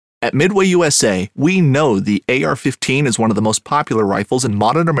At Midway USA, we know the AR-15 is one of the most popular rifles in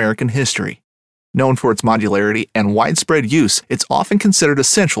modern American history. Known for its modularity and widespread use, it's often considered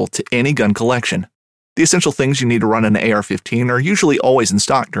essential to any gun collection. The essential things you need to run an AR-15 are usually always in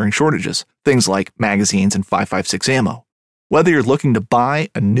stock during shortages, things like magazines and 5.56 ammo. Whether you're looking to buy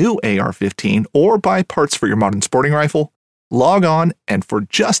a new AR-15 or buy parts for your modern sporting rifle, log on and for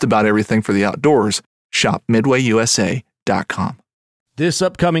just about everything for the outdoors, shop MidwayUSA.com. This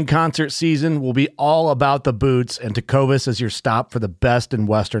upcoming concert season will be all about the boots, and Tecovas is your stop for the best in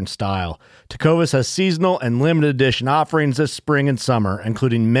Western style. Tecovas has seasonal and limited edition offerings this spring and summer,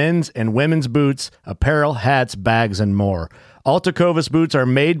 including men's and women's boots, apparel, hats, bags, and more. All Tecovas boots are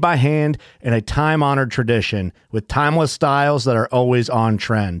made by hand in a time-honored tradition with timeless styles that are always on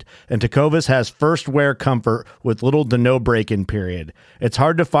trend. And Tecovas has first wear comfort with little to no break-in period. It's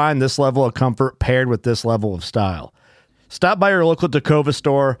hard to find this level of comfort paired with this level of style. Stop by your local Tecovas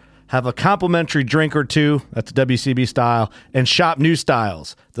store, have a complimentary drink or two, that's WCB style, and shop new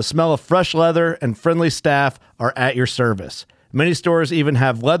styles. The smell of fresh leather and friendly staff are at your service. Many stores even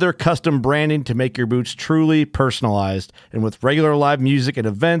have leather custom branding to make your boots truly personalized. And with regular live music and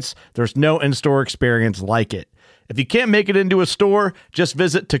events, there's no in-store experience like it. If you can't make it into a store, just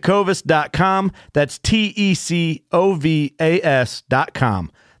visit Tecovas.com. That's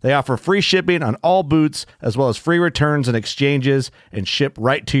TECOVAS.com. They offer free shipping on all boots, as well as free returns and exchanges, and ship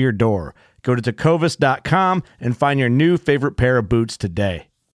right to your door. Go to Tecovas.com and find your new favorite pair of boots today.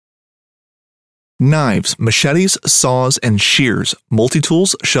 Knives, machetes, saws, and shears,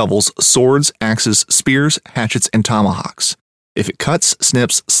 multi-tools, shovels, swords, axes, spears, hatchets, and tomahawks. If it cuts,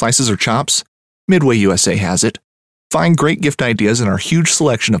 snips, slices, or chops, Midway USA has it. Find great gift ideas in our huge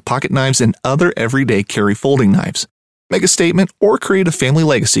selection of pocket knives and other everyday carry folding knives. Make a statement or create a family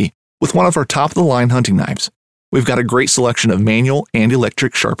legacy with one of our top-of-the-line hunting knives. We've got a great selection of manual and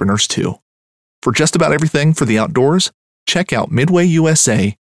electric sharpeners, too. For just about everything for the outdoors, check out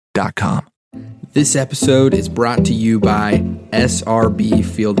MidwayUSA.com. This episode is brought to you by SRB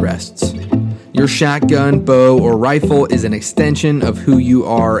Field Rests. Your shotgun, bow, or rifle is an extension of who you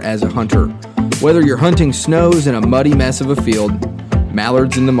are as a hunter. Whether you're hunting snows in a muddy mess of a field,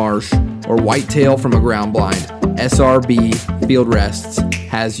 mallards in the marsh, or whitetail from a ground blind, SRB Field Rests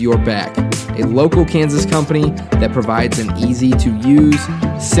has your back. A local Kansas company that provides an easy-to-use,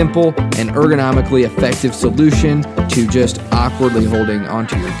 simple, and ergonomically effective solution to just awkwardly holding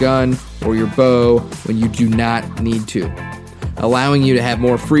onto your gun or your bow when you do not need to, allowing you to have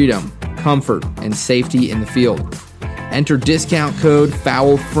more freedom, comfort, and safety in the field. Enter discount code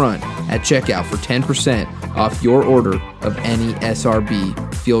FOULFRONT at checkout for 10% off your order of any SRB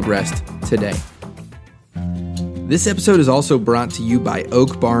Field Rest today. This episode is also brought to you by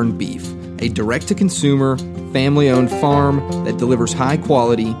Oak Barn Beef, a direct-to-consumer, family-owned farm that delivers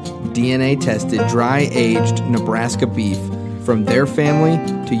high-quality, DNA-tested, dry-aged Nebraska beef from their family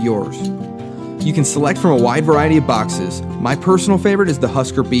to yours. You can select from a wide variety of boxes. My personal favorite is the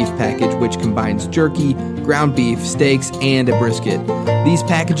Husker Beef package, which combines jerky, ground beef, steaks, and a brisket. These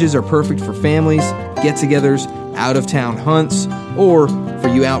packages are perfect for families, get-togethers, out-of-town hunts, or for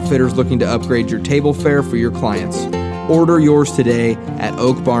you outfitters looking to upgrade your table fare for your clients. Order yours today at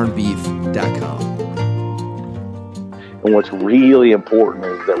oakbarnbeef.com. And what's really important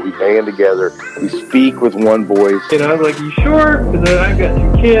is that we band together, we speak with one voice. And I was like, you sure? Because I've got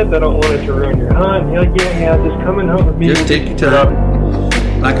 2 kids, I don't want it to ruin your hunt. And you're like, yeah, just coming home with me. Just take your time.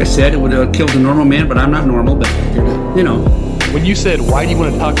 Like I said, it would have killed a normal man, but I'm not normal, but, you know. When you said, why do you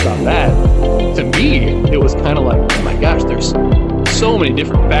want to talk about that? To me, it was kind of like, oh my gosh, there's so many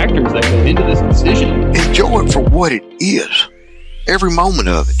different factors that go into this decision. Enjoy it for what it is. Every moment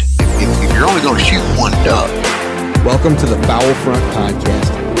of it. If you're only going to shoot one duck. Welcome to the Foul Front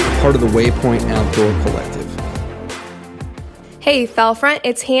Podcast, part of the Waypoint Outdoor Collective. Hey, Foul Front,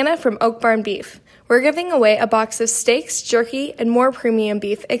 it's Hannah from Oak Barn Beef. We're giving away a box of steaks, jerky, and more premium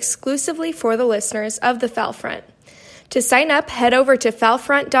beef exclusively for the listeners of the Foul Front. To sign up, head over to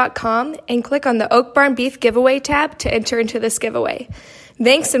foulfront.com and click on the Oak Barn Beef giveaway tab to enter into this giveaway.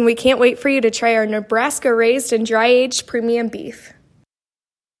 Thanks, and we can't wait for you to try our Nebraska-raised and dry-aged premium beef.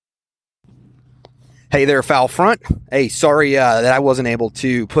 Hey there, Foul Front. Hey, sorry that I wasn't able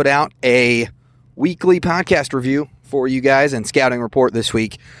to put out a weekly podcast review for you guys and scouting report this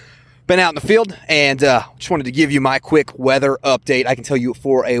week. Been out in the field and just wanted to give you my quick weather update. I can tell you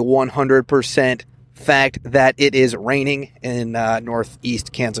for a 100% fact that it is raining in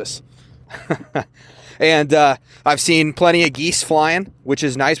northeast Kansas. And I've seen plenty of geese flying, which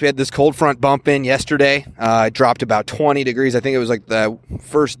is nice. We had this cold front bump in yesterday. It dropped about 20 degrees. I think it was like the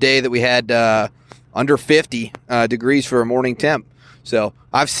first day that we had under 50 degrees for a morning temp. So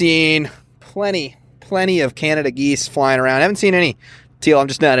I've seen plenty of Canada geese flying around. I haven't seen any teal. I'm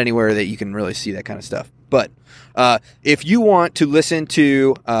just not anywhere that you can really see that kind of stuff. But if you want to listen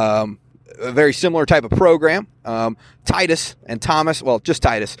to a very similar type of program, Titus and Thomas, well, just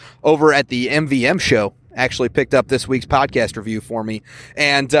Titus, over at the MVM show, actually picked up this week's podcast review for me.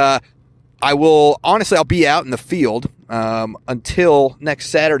 And I'll be out in the field until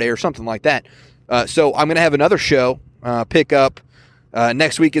next Saturday or something like that. So I'm going to have another show pick up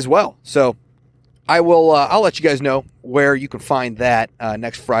next week as well. So I'll let you guys know where you can find that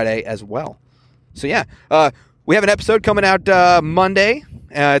next Friday as well. So yeah, we have an episode coming out Monday.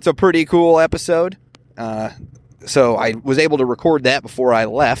 It's a pretty cool episode. So I was able to record that before I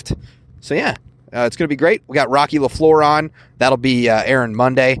left. So yeah, it's going to be great. We got Rocky LaFleur on. That'll be airing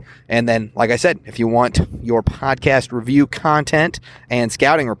Monday. And then, like I said, if you want your podcast review content and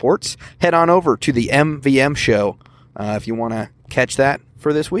scouting reports, head on over to the MVM show if you want to catch that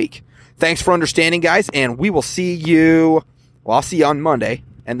for this week. Thanks for understanding, guys, and we will see you. Well, I'll see you on Monday,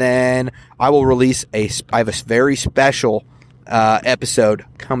 and then I will release I have a very special episode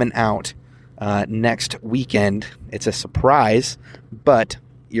coming out next weekend. It's a surprise, but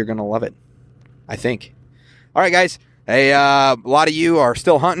you're going to love it, I think. All right, guys. Hey, a lot of you are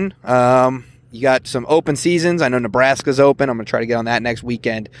still hunting. You got some open seasons. I know Nebraska's open. I'm going to try to get on that next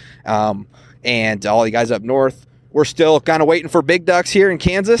weekend. And all you guys up north, we're still kind of waiting for big ducks here in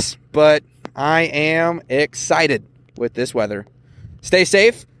Kansas, but I am excited with this weather. Stay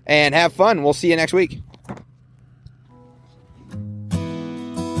safe and have fun. We'll see you next week.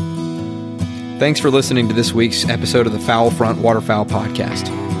 Thanks for listening to this week's episode of the Foul Front Waterfowl Podcast.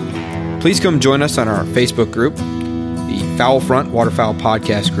 Please come join us on our Facebook group, the Foul Front Waterfowl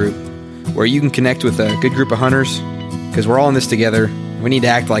Podcast group, where you can connect with a good group of hunters, because we're all in this together. We need to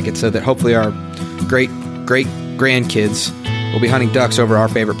act like it so that hopefully our great grandkids will be hunting ducks over our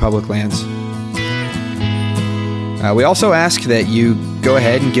favorite public lands. We also ask that you go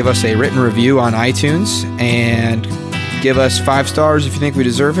ahead and give us a written review on iTunes and give us 5 stars if you think we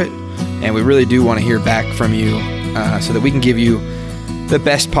deserve it. And we really do want to hear back from you so that we can give you the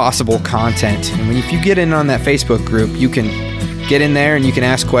best possible content. And if you get in on that Facebook group, you can get in there and you can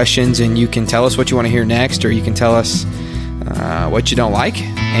ask questions and you can tell us what you want to hear next, or you can tell us what you don't like,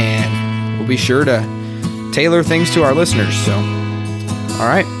 and we'll be sure to tailor things to our listeners. So, all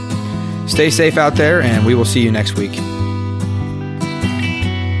right. Stay safe out there, and we will see you next week.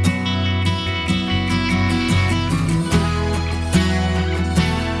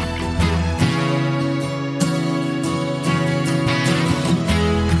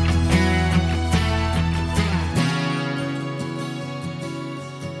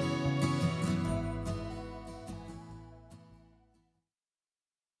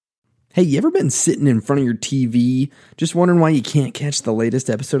 Hey, you ever been sitting in front of your TV just wondering why you can't catch the latest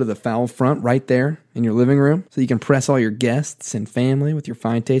episode of The Foul Front right there in your living room so you can press all your guests and family with your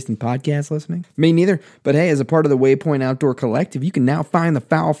fine taste in podcast listening? Me neither, but hey, as a part of the Waypoint Outdoor Collective, you can now find The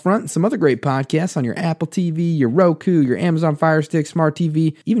Foul Front and some other great podcasts on your Apple TV, your Roku, your Amazon Fire Stick, Smart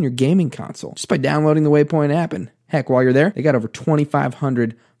TV, even your gaming console, just by downloading the Waypoint app. And heck, while you're there, they got over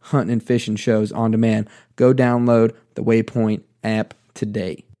 2,500 hunting and fishing shows on demand. Go download the Waypoint app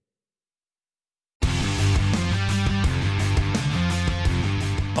today.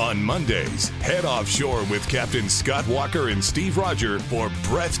 On Mondays, head offshore with Captain Scott Walker and Steve Roger for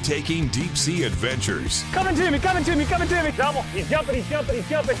breathtaking deep-sea adventures. Coming to me. Double. He's jumping.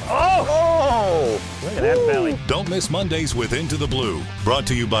 Oh! Look at that belly. Don't miss Mondays with Into the Blue, brought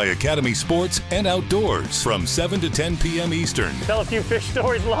to you by Academy Sports and Outdoors from 7 to 10 p.m. Eastern. Tell a few fish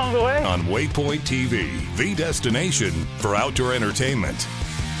stories along the way. On Waypoint TV, the destination for outdoor entertainment.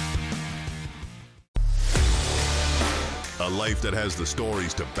 A life that has the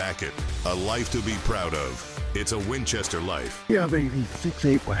stories to back it. A life to be proud of. It's a Winchester life. Yeah, baby.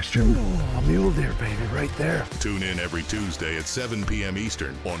 6'8" Western. Oh, mule deer, baby, right there. Tune in every Tuesday at 7 p.m.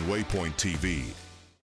 Eastern on Waypoint TV.